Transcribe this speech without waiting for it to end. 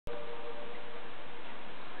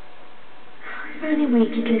I only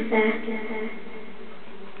waited to live there.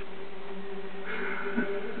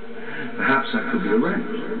 Perhaps that could be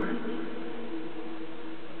arranged.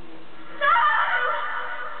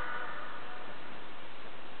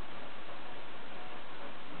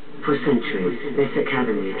 For centuries, this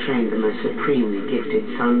academy trained the most supremely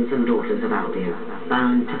gifted sons and daughters of Albion,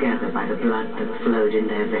 bound together by the blood that flowed in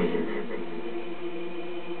their veins.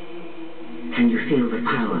 Can you feel the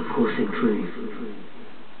power coursing through you?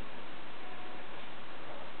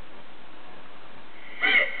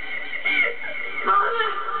 Father!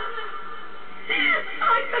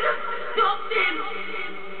 I could have stopped him!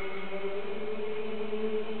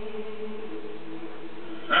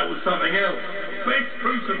 That was something else. Best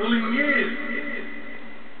crucible in years.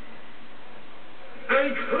 A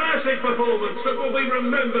classic performance that will be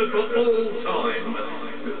remembered for all time.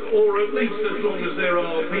 Or at least as long as there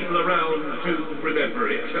are people around to remember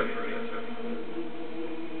it.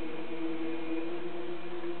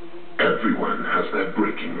 Everyone has their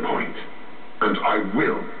breaking point, and I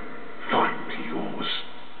will find yours.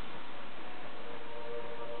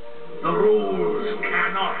 The rules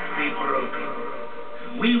cannot be broken.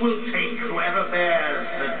 We will take whoever bears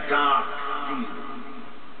the dark steel.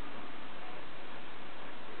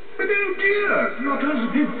 But oh dear, not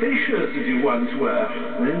as vivacious as you once were.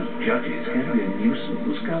 Those judges can be a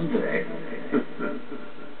nuisance, can't they?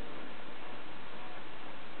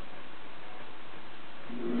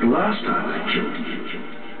 The last time I killed you,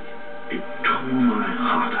 it tore my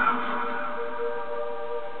heart out.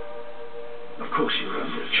 Of course you were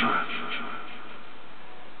only a child.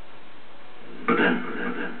 But then,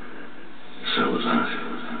 so was I.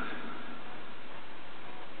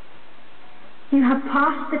 You have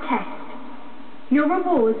passed the test. Your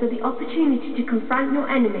rewards are the opportunity to confront your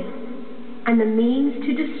enemy and the means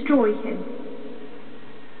to destroy him.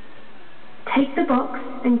 Take the box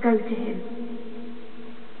and go to him.